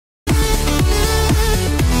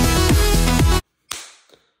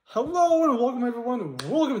Hello and welcome everyone.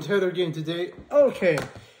 Welcome to another game today. Okay,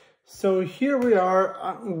 so here we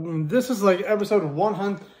are. This is like episode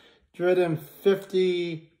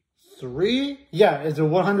 153. Yeah, it's a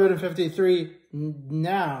 153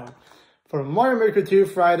 now for Mario Maker 2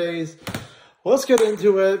 Fridays. Let's get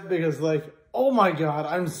into it because oh my god,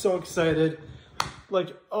 I'm so excited.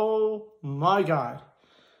 Oh my god.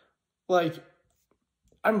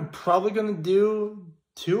 I'm probably gonna do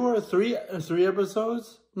two or three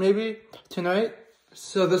episodes maybe tonight.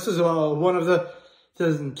 So this is one of the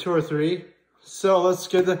 2 or 3. So let's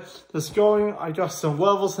get this going. I got some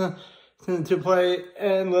levels to play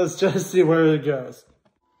and let's just see where it goes.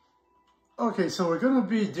 Okay, so we're gonna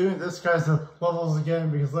be doing this guy's levels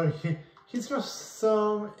again because he's got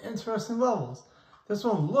some interesting levels. This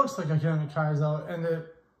one looks like a Kaizo and it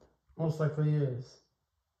most likely is.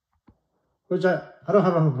 Which I don't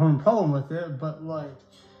have a problem with it, but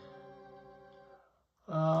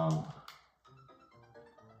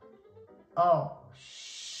oh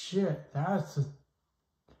shit, that's a,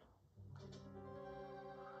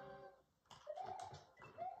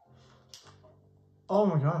 oh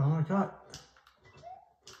my god.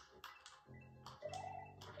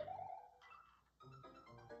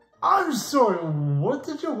 I'm sorry, what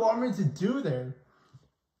did you want me to do there?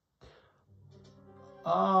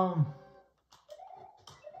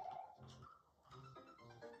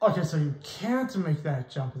 Okay, so you can't make that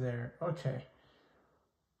jump there. Okay.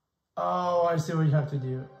 Oh, I see what you have to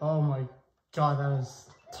do. Oh my god, that is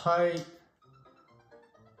tight.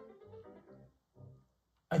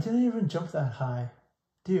 I didn't even jump that high.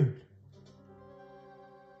 Dude.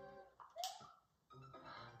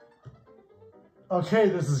 Okay,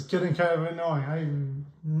 this is getting kind of annoying. I'm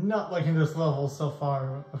not liking this level so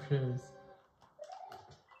far of his.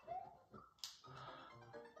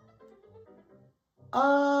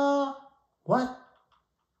 What?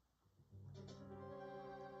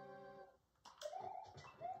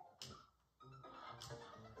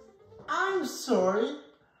 I'm sorry.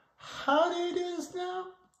 How do you do this now?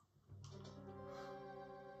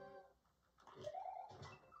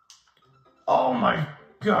 Oh my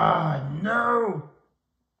god, no!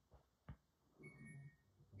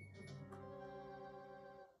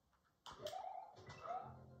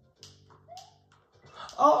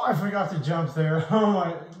 Oh, I forgot to jump there. Oh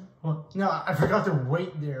my... No, I forgot to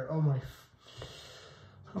wait there. Oh my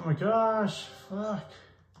gosh. Fuck.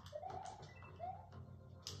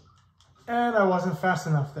 And I wasn't fast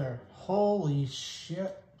enough there. Holy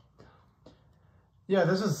shit. Yeah,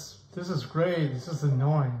 this is great. This is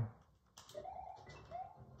annoying.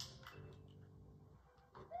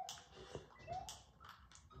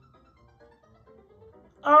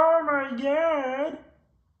 Oh my god.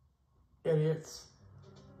 Idiots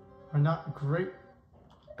are not great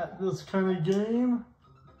at this kind of game.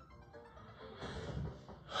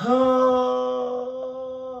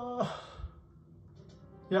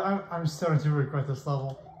 Yeah, I'm starting to regret this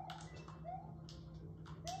level.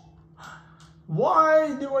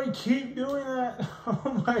 Why do I keep doing that?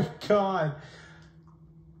 Oh my god.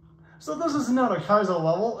 So this is not a Kaizo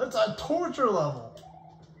level, it's a torture level.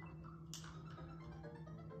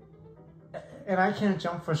 And I can't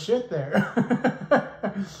jump for shit there.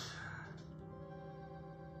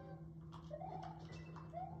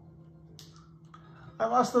 I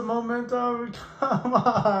lost the momentum. Come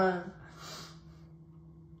on.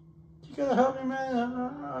 You gotta help me, man.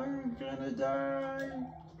 I'm gonna die.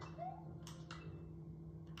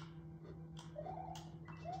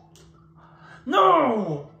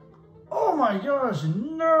 No! Oh my gosh,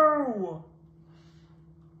 no!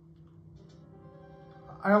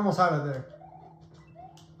 I almost had it there.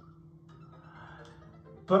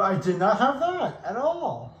 But I did not have that at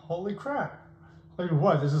all. Holy crap. Like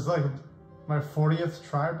what? This is like my 40th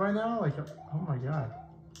try by now? Oh my god.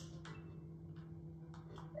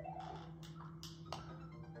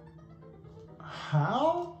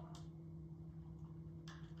 How?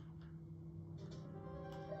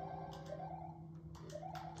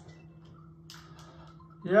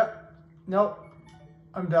 Yep. Nope.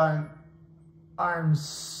 I'm done. I'm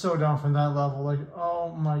so down from that level.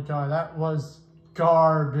 Oh my god, that was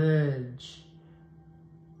garbage.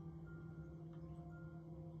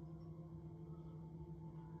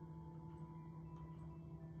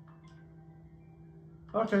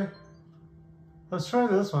 Okay. Let's try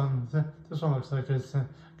this one. This one looks like it's going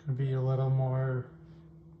to be a little more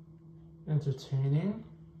entertaining,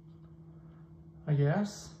 I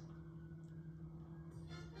guess.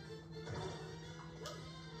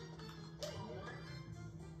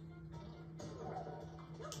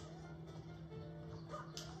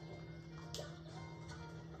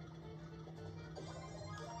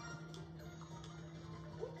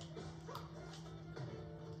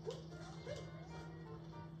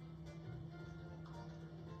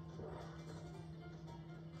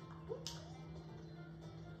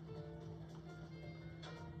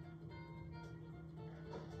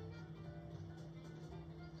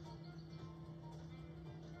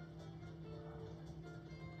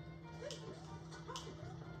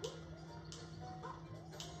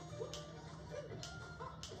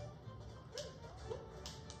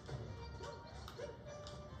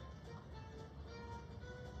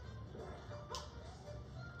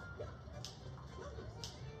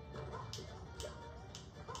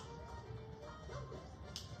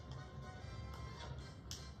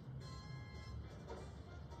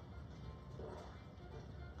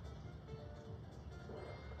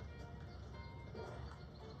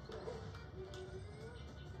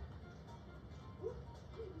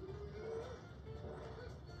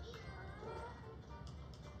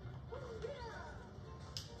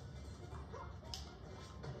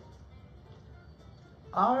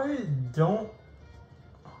 I don't.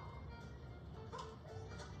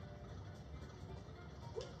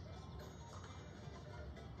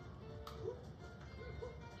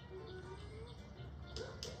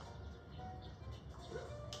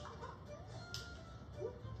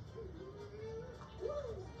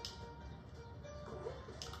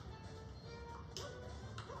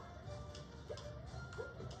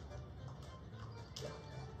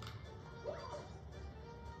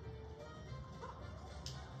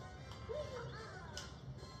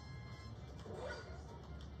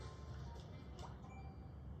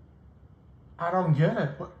 I don't get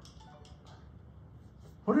it.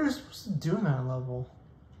 What are you supposed to do in that level?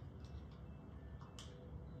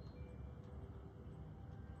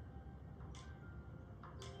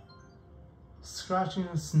 Scratching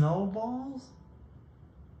snowballs?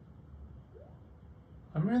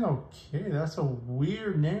 I mean, okay, that's a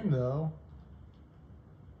weird name though.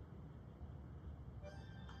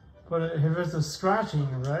 But if it's a scratching,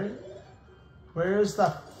 right? Where's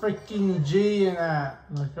the freaking G in that?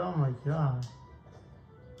 Like, oh my god.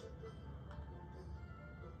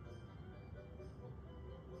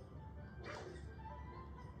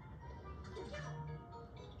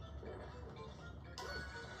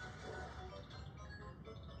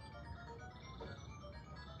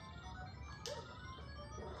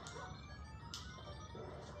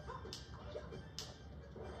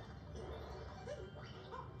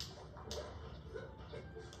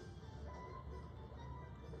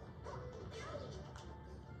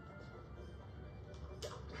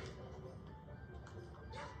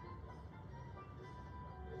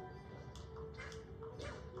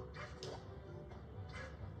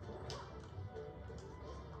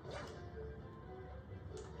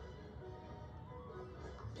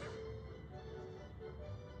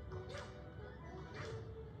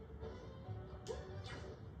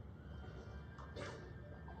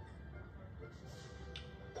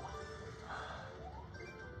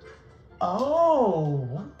 Oh,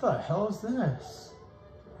 what the hell is this?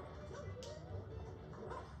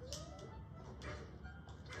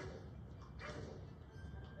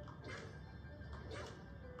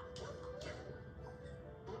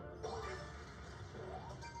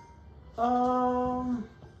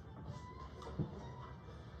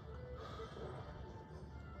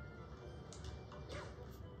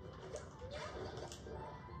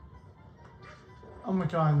 Oh my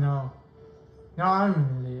god, no. No, I'm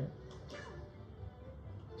an idiot.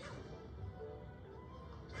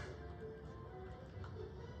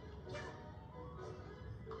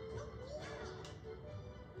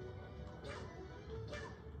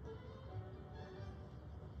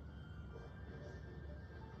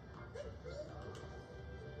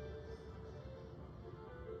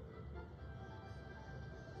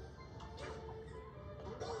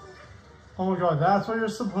 Oh my god, that's what you're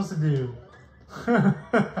supposed to do. I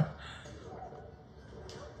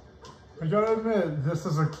gotta admit, this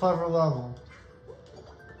is a clever level.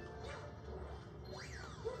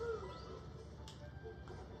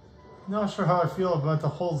 Not sure how I feel about the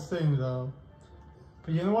whole thing though.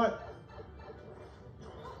 But you know what?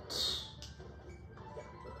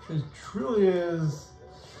 It truly is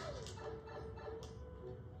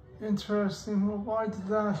interesting. Well, why did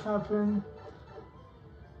that happen?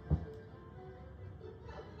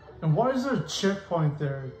 And why is there a checkpoint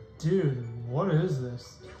there? Dude, what is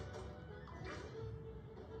this?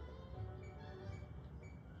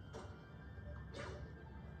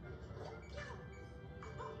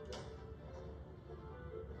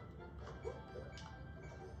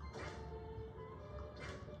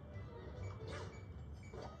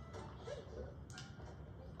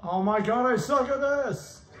 Oh my god, I suck at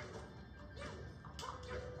this!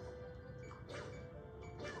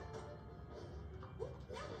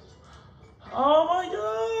 Oh my god!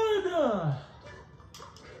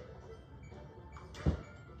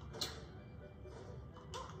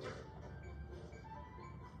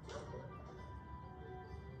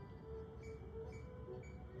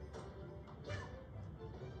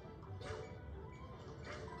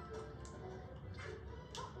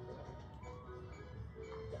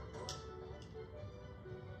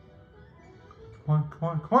 Come on, come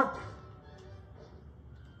on, come on!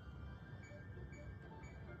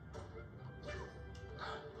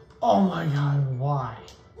 Oh my god, why?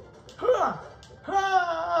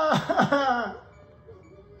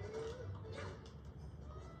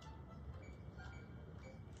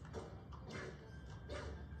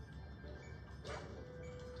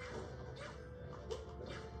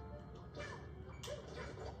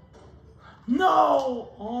 No!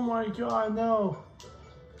 Oh my god, no!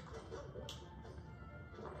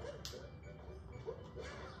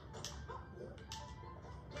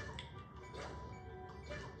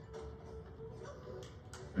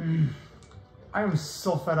 I'm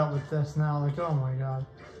so fed up with this now. Like, oh my god.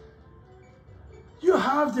 You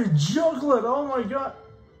have to juggle it. Oh my god.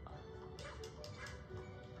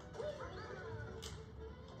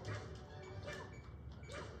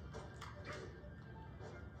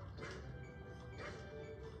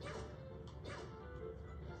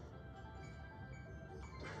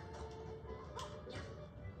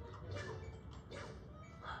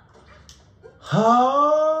 Oh.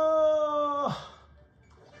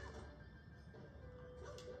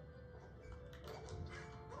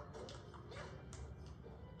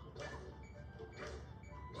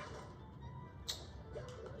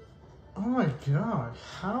 Oh my god,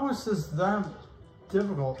 how is this that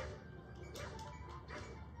difficult?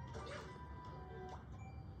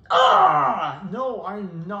 Ah! No,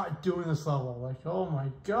 I'm not doing this level. Like, oh my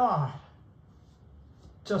god.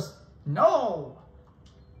 Just, no!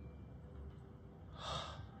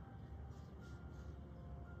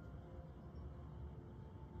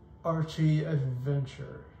 Archie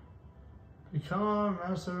Adventure. Become a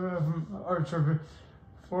master of archer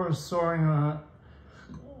before soaring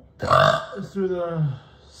through the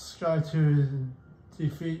sky to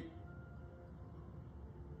defeat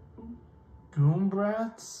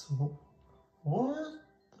Goombrats? What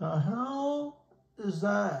the hell is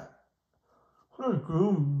that? What are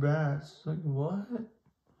Goombrats? Like, what?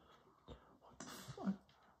 What the fuck?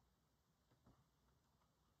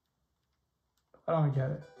 I don't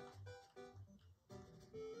get it.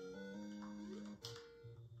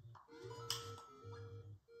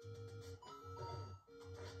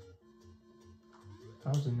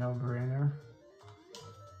 That was a no-brainer.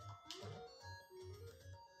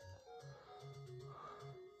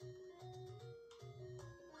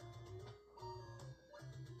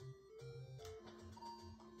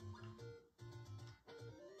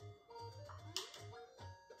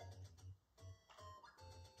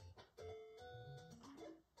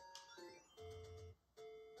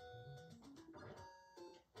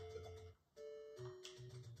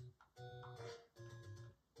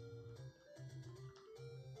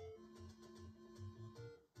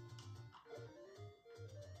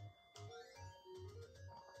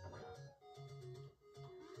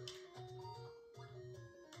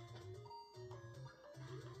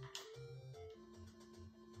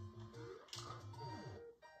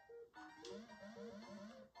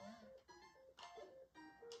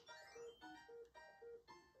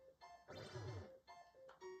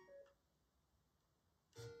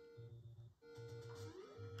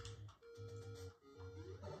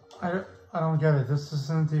 I don't get it. This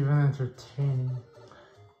isn't even entertaining.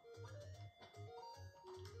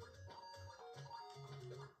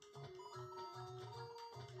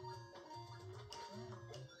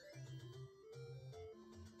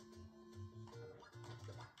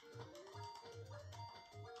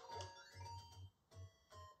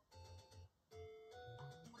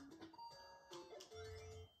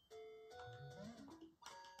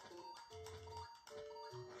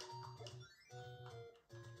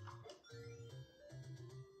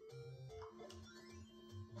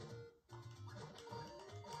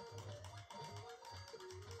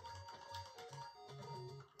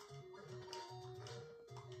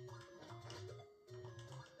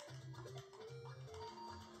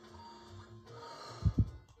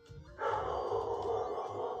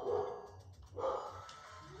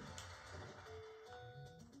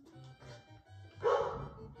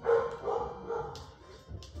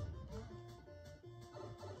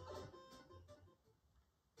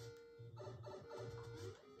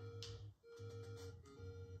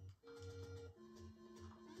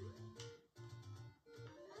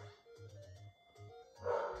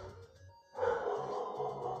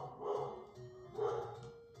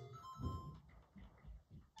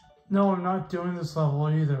 No, I'm not doing this level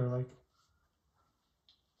either. Like,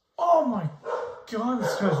 oh my god,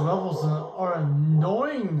 this guy's levels are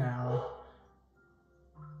annoying now.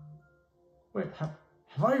 Wait, have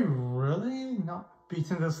I really not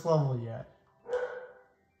beaten this level yet?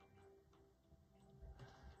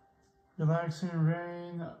 Relaxing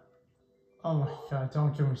rain. Oh my god,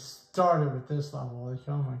 don't get me started with this level. Like,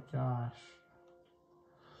 oh my gosh.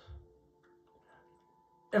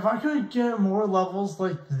 If I could get more levels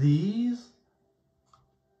like these,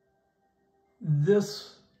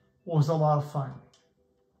 this was a lot of fun.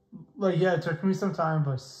 Like, yeah, it took me some time,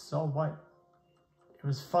 but so what? It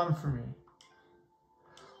was fun for me.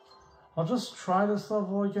 I'll just try this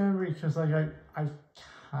level again because, like, I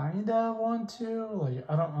kind of want to. Like,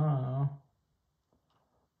 I don't know.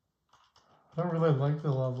 I don't really like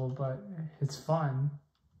the level, but it's fun.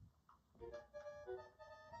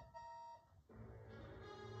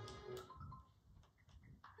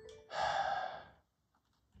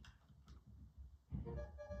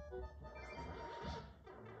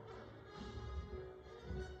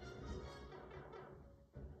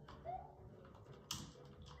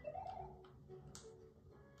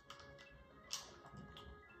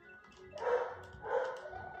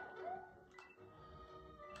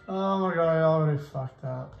 Oh my god, I already fucked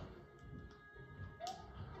up.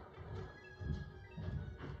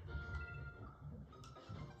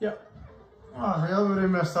 Yep. Oh, I already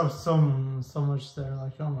messed up so much there.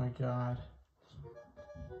 Like, oh my god.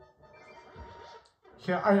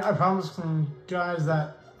 Okay, I promise guys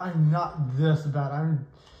that I'm not this bad. I'm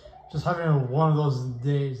just having one of those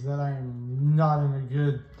days that I'm not in a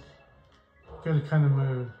good kind of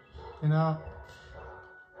mood. You know?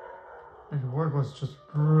 Like, work was just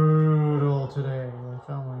brutal today. Like,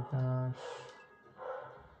 oh my gosh.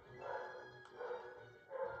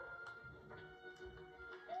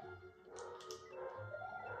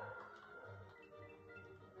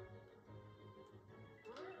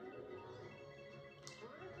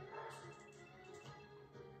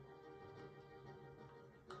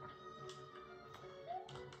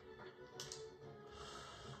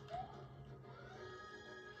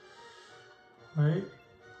 Right?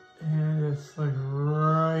 And it's like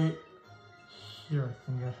right here. I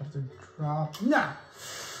think I have to drop. Nah!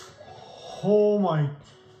 Oh my.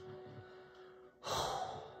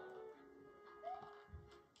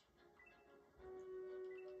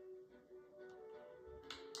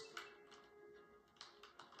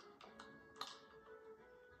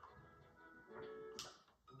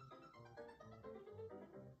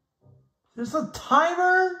 There's a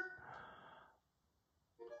timer?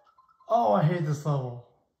 Oh, I hate this level.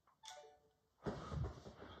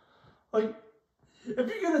 Like, if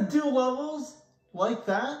you're gonna do levels like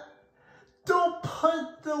that, don't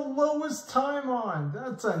put the lowest time on.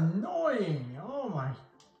 That's annoying. Oh my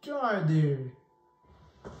god, dude.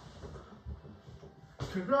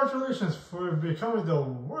 Congratulations for becoming the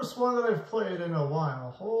worst one that I've played in a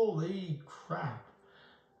while. Holy crap.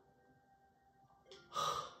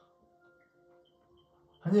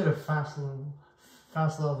 I need a fast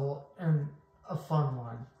level and a fun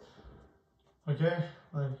one. Okay?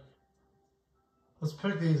 Like, let's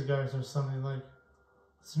pick these guys or something. Like,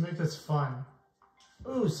 let's make this fun.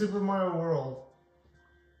 Ooh, Super Mario World.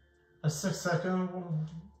 A 6-second.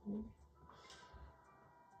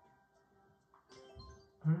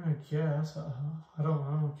 I guess. I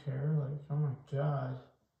don't care. Like, oh my god.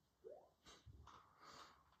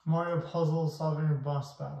 Mario puzzle solving your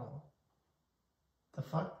boss battle. The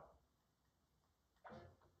fuck?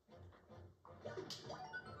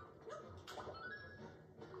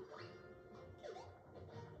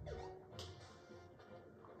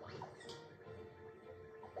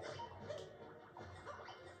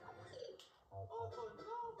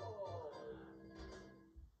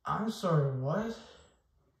 I'm sorry, what?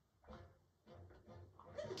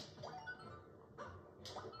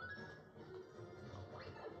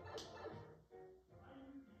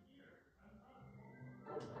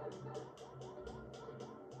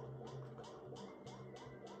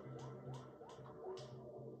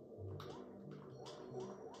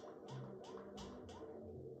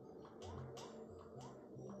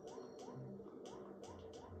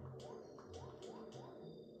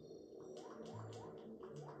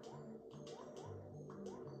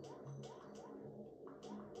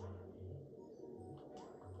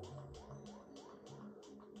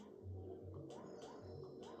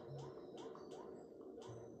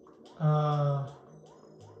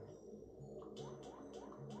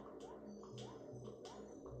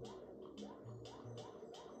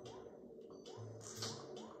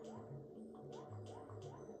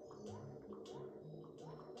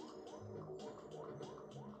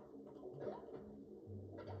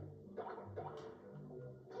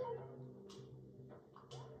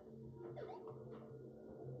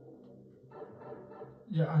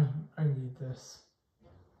 Yeah, I need this.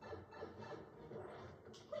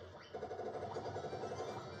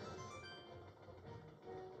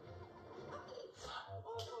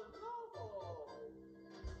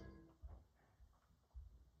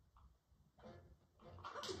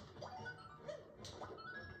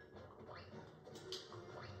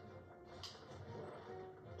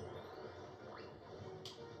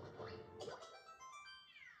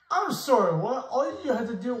 I'm sorry, what? All you had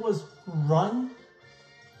to do was run?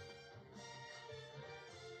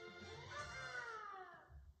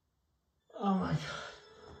 Oh my god.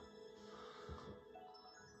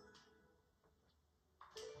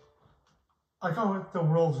 I got the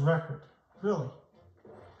world's record. Really?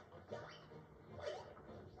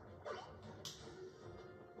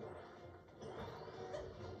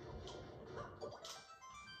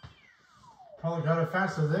 Probably got it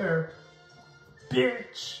faster there.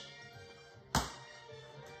 Bitch!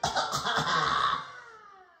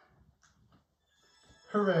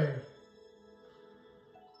 Hooray.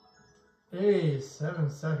 Hey, 7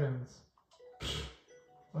 seconds.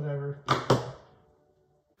 Whatever.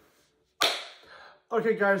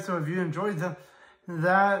 Okay, guys, so if you enjoyed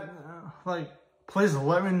that, please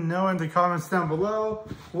let me know in the comments down below.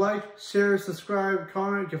 Like, share, subscribe,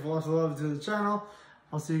 comment, give lots of love to the channel.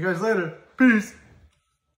 I'll see you guys later. Peace.